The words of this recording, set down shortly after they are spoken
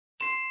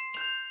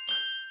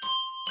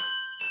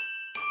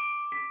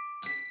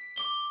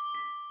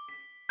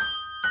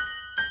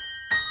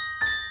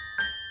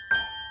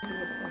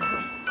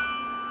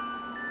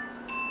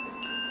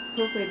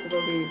Hopefully it's a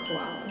little baby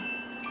koala.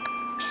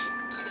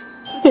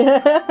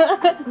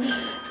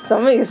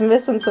 Somebody's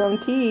missing some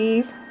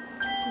teeth.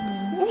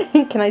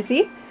 Can I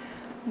see?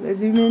 Let's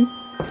zoom in.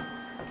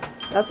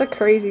 That's a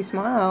crazy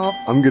smile.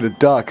 I'm gonna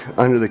duck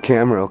under the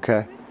camera,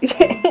 okay?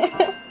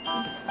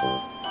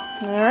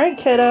 Alright,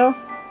 kiddo.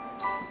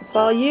 It's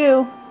all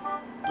you.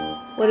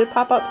 What did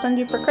Pop-Up send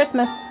you for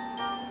Christmas?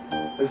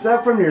 Is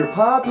that from your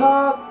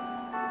Pop-Pop?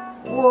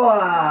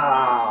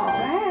 Wow!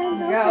 You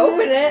gotta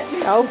open it.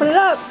 Open it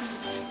up.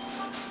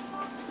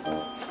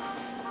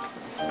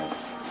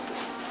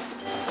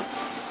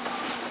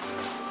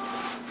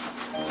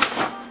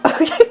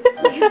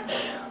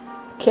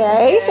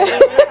 Okay.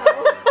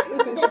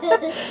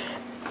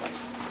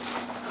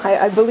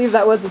 I believe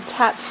that was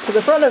attached to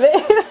the front of it.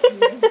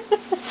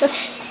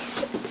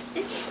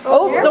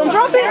 Oh, don't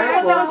drop it.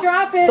 Don't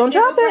drop it. Don't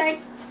drop it.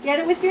 Get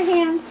it with your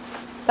hand.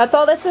 That's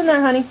all that's in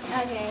there, honey.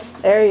 Okay.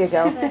 There you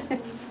go.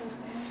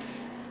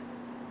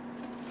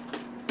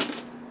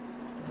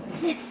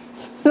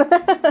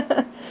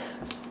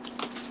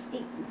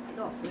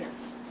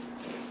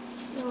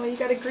 Oh, you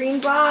got a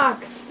green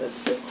box. That's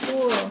so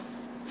cool.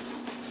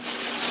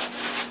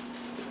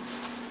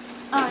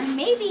 Or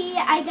maybe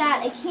I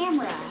got a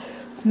camera.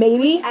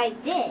 Maybe? I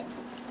did.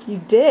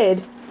 You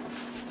did.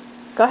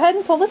 Go ahead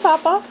and pull the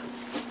top off.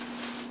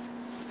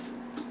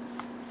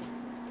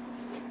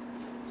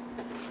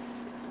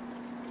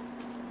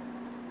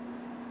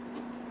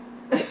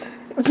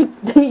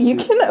 You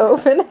can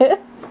open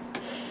it.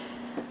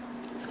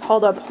 It's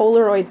called a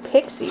Polaroid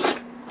Pixie.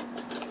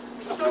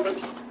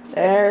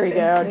 There we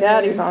go.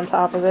 Daddy's on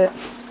top of it.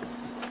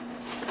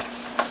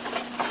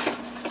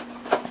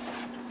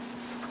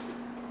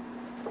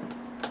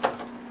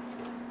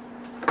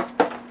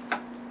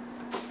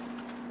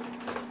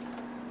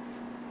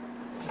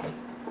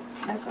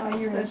 That's all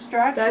your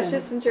instructions. That's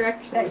just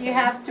instructions. That you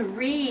have to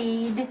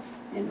read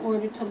in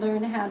order to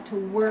learn how to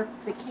work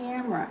the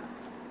camera.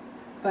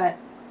 But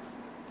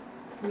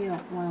we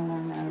don't want to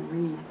learn how to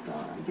read, so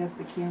I guess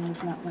the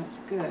camera's not much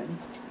good.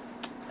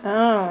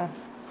 Oh.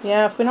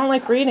 Yeah, if we don't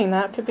like reading,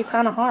 that could be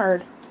kind of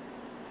hard.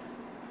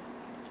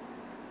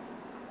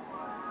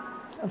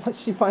 Unless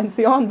she finds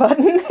the on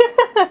button.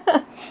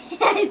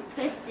 I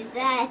pushed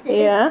that.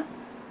 Yeah.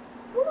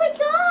 Oh my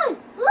god!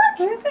 Look!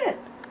 What is it?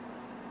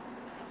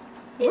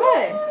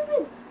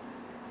 What?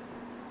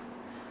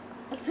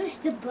 I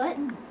pushed the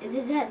button.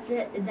 That's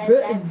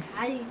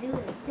how you do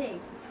the thing.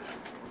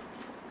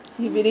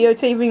 You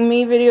videotaping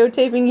me,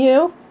 videotaping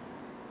you?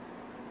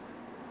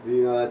 Do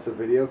you know that's a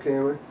video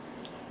camera?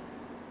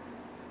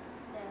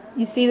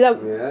 You see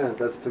that? Yeah,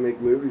 that's to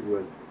make movies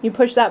with. You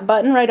push that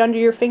button right under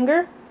your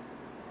finger.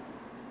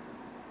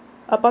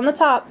 Up on the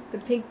top. The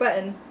pink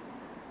button.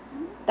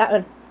 That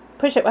one.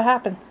 Push it. What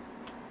happened?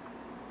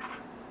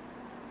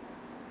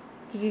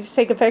 Did you just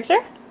take a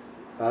picture?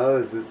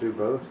 Oh, does it do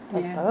both?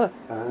 That's Yeah. both.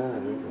 Ah,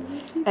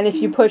 okay. And if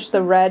you push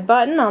the red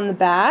button on the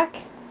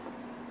back.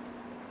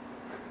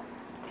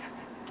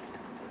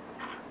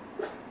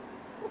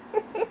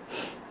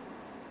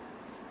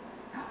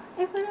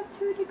 It went up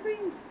 2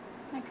 degrees.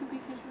 That could be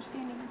because you're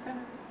standing in front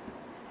of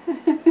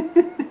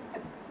it.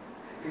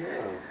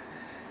 Yeah.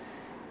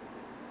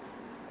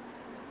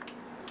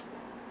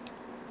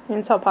 You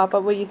can tell Papa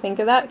what you think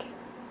of that.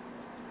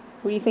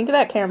 What do you think of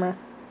that camera?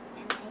 I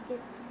like it.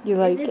 You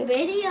like It's a it?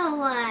 video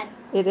one.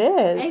 It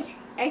is.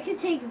 I can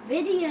take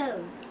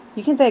videos.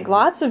 You can take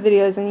lots of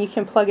videos and you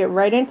can plug it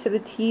right into the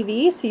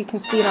TV so you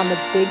can see it on the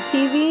big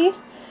TV.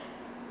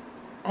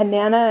 And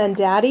Nana and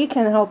Daddy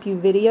can help you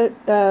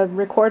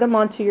record them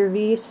onto your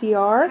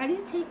VCR. How do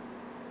you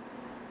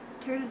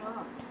turn it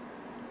off?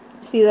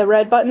 See the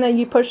red button that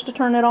you push to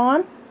turn it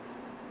on?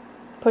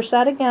 Push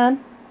that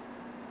again.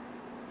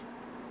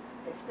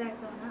 It's not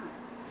going on.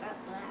 It's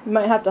not black. You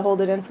might have to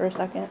hold it in for a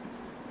second.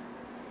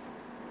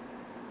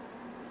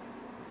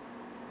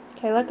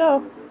 Okay, let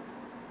go.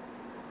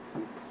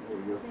 There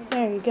you go.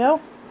 There you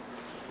go.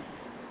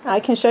 I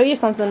can show you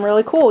something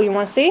really cool. You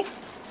want to see?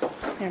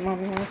 Here,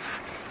 Mommy.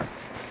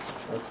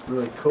 That's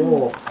really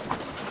cool.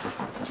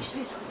 Let me show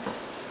you something.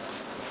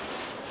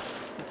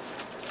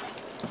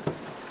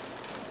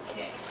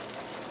 Okay.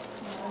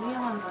 Now the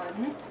on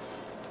button.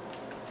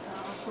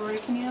 Corey,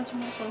 can you answer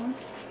my phone?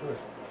 Sure.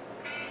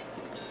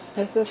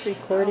 Is this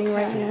recording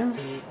right now?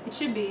 It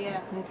should be,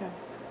 yeah. Okay.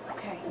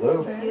 Okay.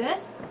 Hello? See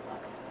this?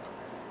 Look.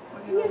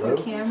 We're going to go to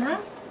the Hello? camera.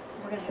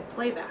 We're going to hit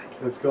playback.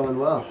 It's going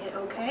well. Hit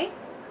OK.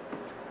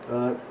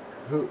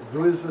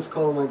 Who is this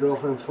calling my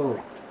girlfriend's phone?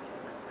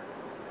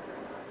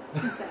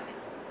 Who's that?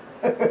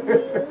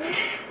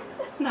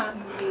 That's not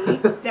me.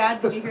 Dad,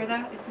 did you hear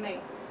that? It's me.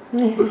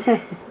 Who is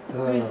that?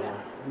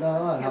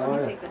 No, Here, how let are me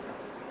you? take this off.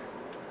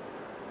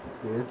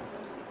 Yeah, Let me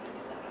see if I can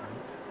get that off.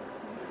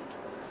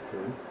 that's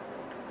good.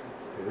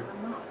 That's good.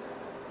 I'm not.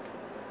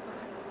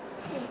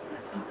 Okay.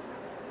 That's on.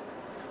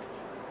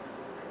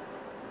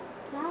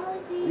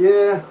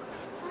 Yeah,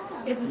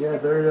 It's a yeah,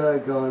 sticker. they're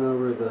going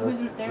over the Who's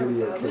in, there we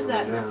video go. Who's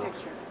that in camera that now.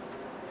 picture?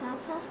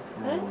 Papa?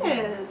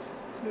 That is.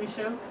 Let me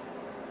show.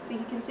 See,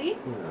 he can see? You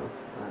know,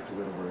 I have to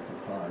go to work at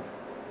 5.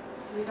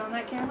 Read on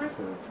that camera?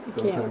 So You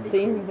sometime can't see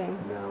between anything.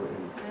 Now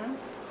and Yeah.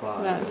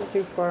 5. No, it's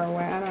too far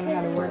away. I don't know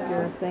how to work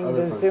your thing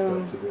Other to fun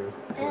zoom. stuff to do.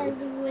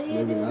 And what are you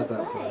Maybe doing not to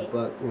that fun, play?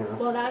 but you know.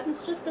 Well,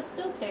 that's just a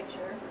still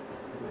picture,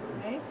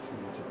 right?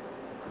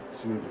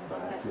 She needs it back.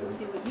 But You let's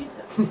see know? what you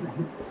took.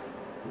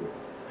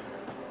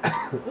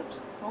 Oops,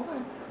 hold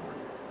on.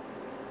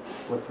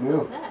 What's new?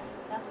 What's that?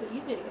 That's what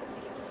you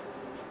videotaped.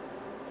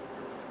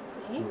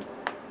 See? Yeah.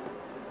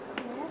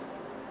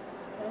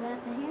 What about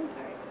the hand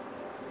part?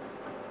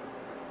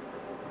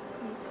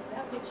 You took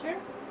that picture.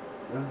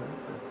 Okay.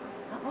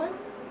 That one.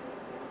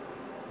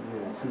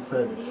 Yeah, she That's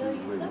said the she video was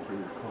you waiting took? for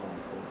your call.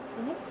 So.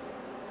 See?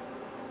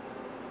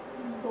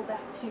 And go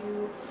back to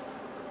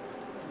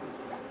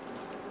the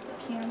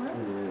camera,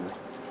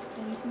 Yeah.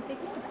 and you can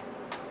take it out.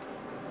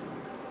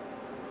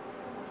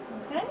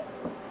 Okay?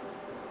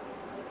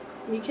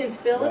 You can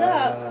fill it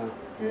up,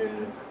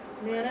 and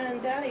Nana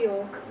and Daddy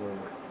will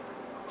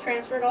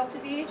transfer it all to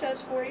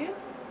VHS for you.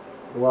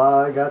 Well,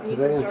 I got And you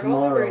can today and start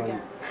all over tomorrow,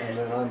 again. and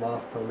then I'm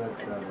off till next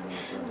Saturday.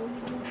 So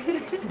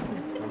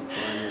I'm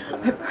fine with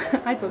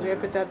that. I told you I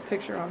put Dad's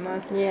picture on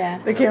the Yeah.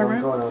 the I'm camera.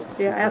 going out to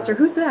see Yeah, I asked her, that.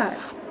 who's that?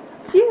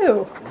 It's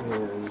you.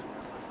 And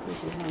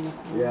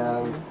yeah,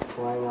 I'm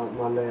flying out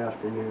Monday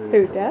afternoon. Who,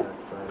 and coming Dad? back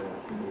Friday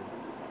afternoon.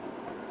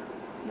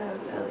 No,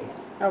 Ellie.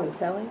 Oh,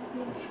 it's Ellie?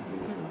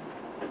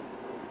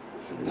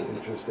 Should be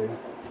interesting.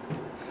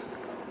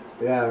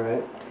 Yeah,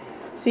 right.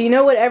 So you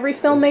know what every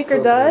filmmaker So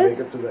can I does?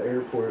 make it to the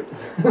airport.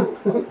 I'm gonna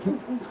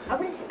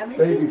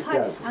Baby see the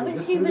part. steps. I'm gonna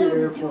Get see to what the I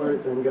was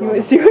airport, doing. then You get want on to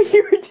the see what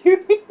you were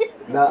doing?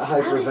 Not I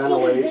wanna see the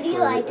hyperventilate video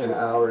for I an took.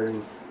 hour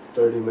and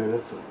 30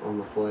 minutes on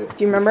the flight.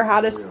 Do you remember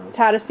how to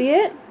see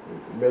it?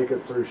 Make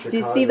it through Chicago. Do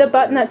you see the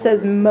button that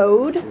says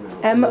mode?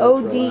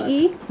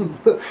 M-O-D-E?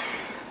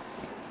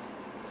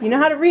 You know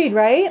how to read,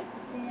 right?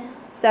 Yeah.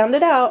 Sound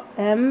it out.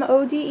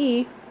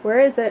 M-O-D-E. Where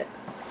is it?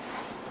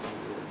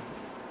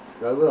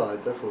 I will, I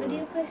What definitely do you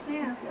will. push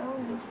now?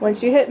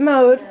 Once you hit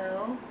mode,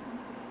 No.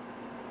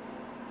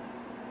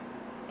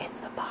 it's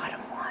the bottom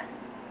one.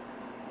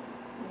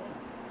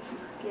 She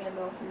scanned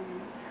all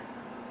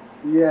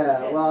through.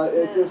 Yeah, It- well,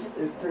 it no, just,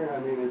 it's- it turned, I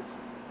mean, it's,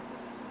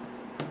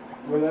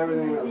 with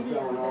everything that was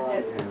going The on,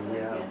 hip is and like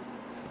yeah,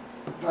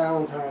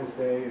 Valentine's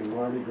Day and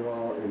Mardi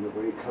Gras and the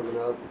week coming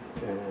up,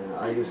 and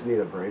I just need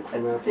a break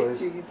from That's a that place.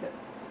 picture you took.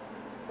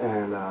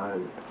 And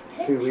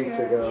 2 weeks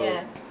ago,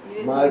 Yeah. You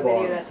didn't my take a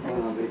video boss that time.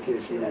 went on You took a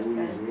picture vacation that in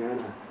time.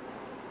 Louisiana,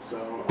 so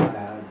I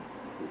had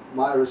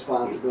my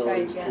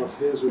responsibilities again. plus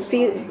his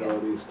See-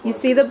 responsibilities. You plus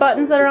see the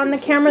buttons that are on the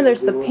camera?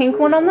 There's the pink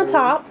one on the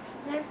top.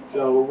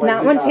 So when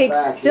That he one got takes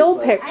back, he still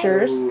was like,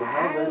 pictures. "So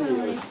how ready are you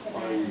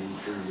for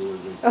your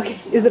vacation?" Okay,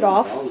 is it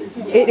off? I'll leave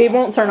now." It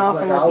won't turn off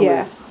Like, unless,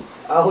 yeah.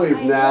 I'll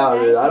leave now,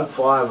 dude. I'm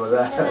fine with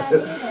What did I do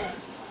that. then?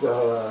 So,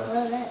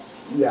 Well, that.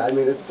 yeah, I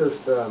mean, it's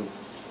just,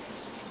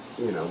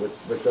 you know,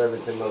 with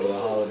everything over the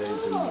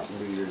holidays and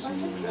New Year's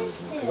Eve and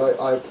everything. Because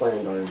I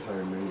planned our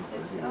entire menu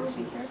It's, for oh, New be Year's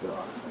Eve. careful.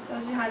 It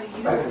tells you how to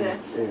use So. this.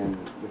 And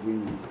we,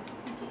 It's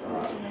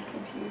on the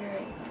computer.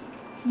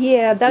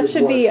 Yeah, that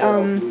should be,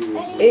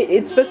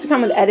 it's supposed to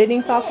come with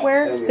editing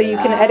software, so you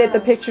can edit the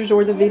pictures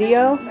or the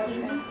video.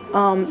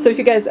 Okay. So if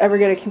you guys ever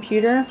get a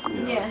computer.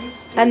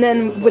 Yes. And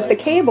then with the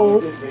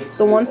cables,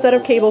 the one set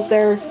of cables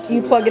there,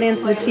 you plug it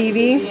into the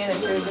TV,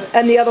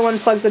 and the other one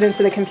plugs it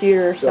into the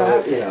computer.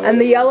 So, and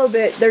the yellow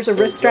bit, there's a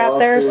wrist strap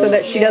there so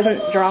that she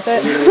doesn't drop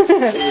it. it was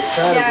kind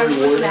Yeah, I of was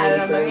looking at it.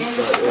 rewarding I'm in a like,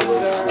 sense, but it was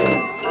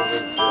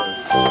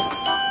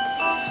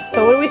So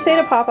what do we say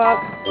to Pop Up?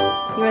 You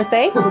want to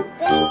say? Thank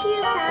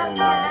you, and,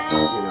 Papa. you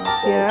know,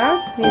 so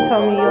Yeah? You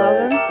tell me you love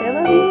him? Say I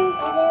love you. I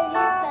love you,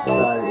 Papa.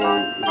 Saturday,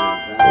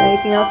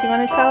 Anything else you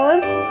want to tell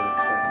him?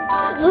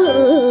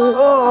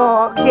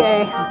 Oh, okay.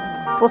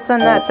 We'll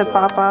send that to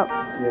Pop Up.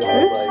 you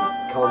know, it's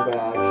like, come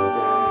back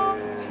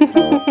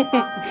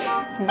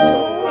and go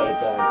right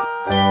back.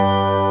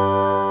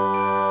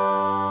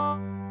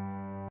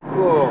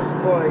 Oh,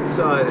 quite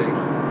exciting.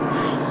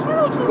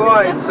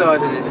 Quite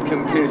exciting, this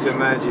computer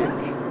magic.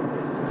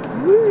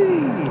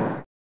 Whee!